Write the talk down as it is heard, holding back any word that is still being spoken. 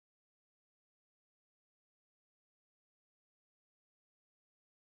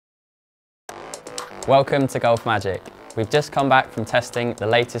Welcome to GolfMagic. We've just come back from testing the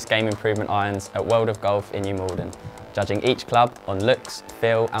latest game improvement irons at World of Golf in New Malden, judging each club on looks,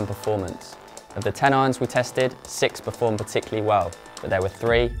 feel and performance. Of the 10 irons we tested, 6 performed particularly well, but there were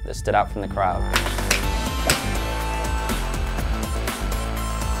 3 that stood out from the crowd.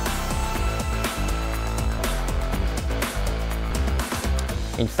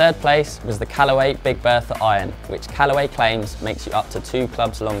 In third place was the Callaway Big Bertha iron, which Callaway claims makes you up to 2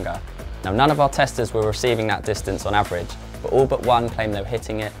 clubs longer. Now, none of our testers were receiving that distance on average, but all but one claimed they were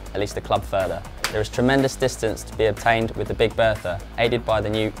hitting it at least a club further. There is tremendous distance to be obtained with the Big Bertha, aided by the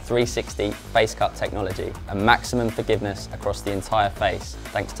new 360 face cut technology and maximum forgiveness across the entire face,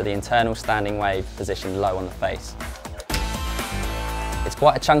 thanks to the internal standing wave positioned low on the face. It's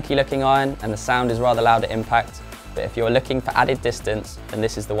quite a chunky looking iron and the sound is rather loud at impact, but if you're looking for added distance, then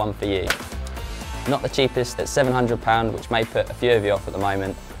this is the one for you. Not the cheapest at £700, which may put a few of you off at the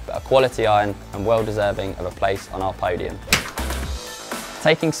moment, but a quality iron and well deserving of a place on our podium.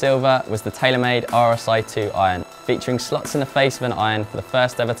 Taking silver was the TaylorMade RSI2 iron. Featuring slots in the face of an iron for the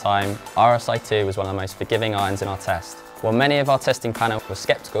first ever time, RSI2 was one of the most forgiving irons in our test. While many of our testing panel were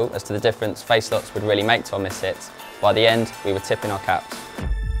sceptical as to the difference face slots would really make to our miss hits, by the end we were tipping our caps.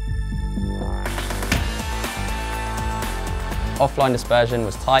 Offline dispersion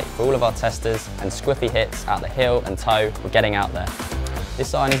was tight for all of our testers and squiffy hits out the heel and toe were getting out there.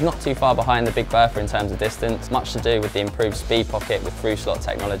 This iron is not too far behind the Big Bertha in terms of distance, much to do with the improved speed pocket with through slot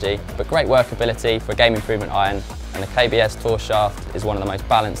technology, but great workability for a game improvement iron, and the KBS Tour shaft is one of the most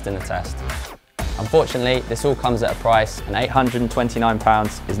balanced in the test. Unfortunately, this all comes at a price, and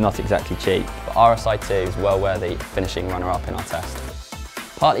 £829 is not exactly cheap, but RSI2 is well worthy finishing runner-up in our test.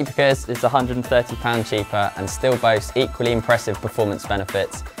 Partly because it's £130 cheaper and still boasts equally impressive performance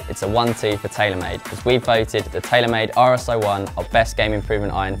benefits, it's a 1-2 for TaylorMade, as we've voted the TaylorMade RSI1 our best game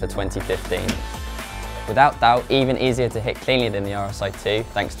improvement iron for 2015. Without doubt, even easier to hit cleanly than the RSI2,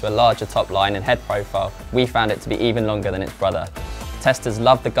 thanks to a larger top line and head profile, we found it to be even longer than its brother. Testers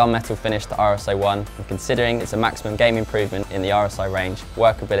loved the gunmetal finish to RSI1, and considering it's a maximum game improvement in the RSI range,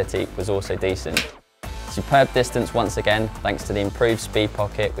 workability was also decent. Superb distance once again, thanks to the improved speed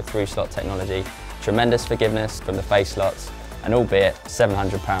pocket with through slot technology, tremendous forgiveness from the face slots, and albeit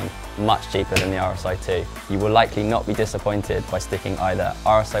 £700, much cheaper than the RSI2. You will likely not be disappointed by sticking either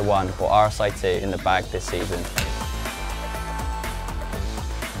RSI1 or RSI2 in the bag this season.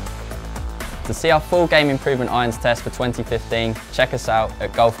 To see our full game improvement irons test for 2015, check us out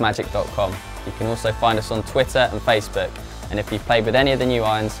at golfmagic.com. You can also find us on Twitter and Facebook, and if you've played with any of the new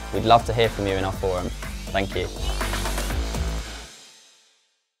irons, we'd love to hear from you in our forum. Thank you.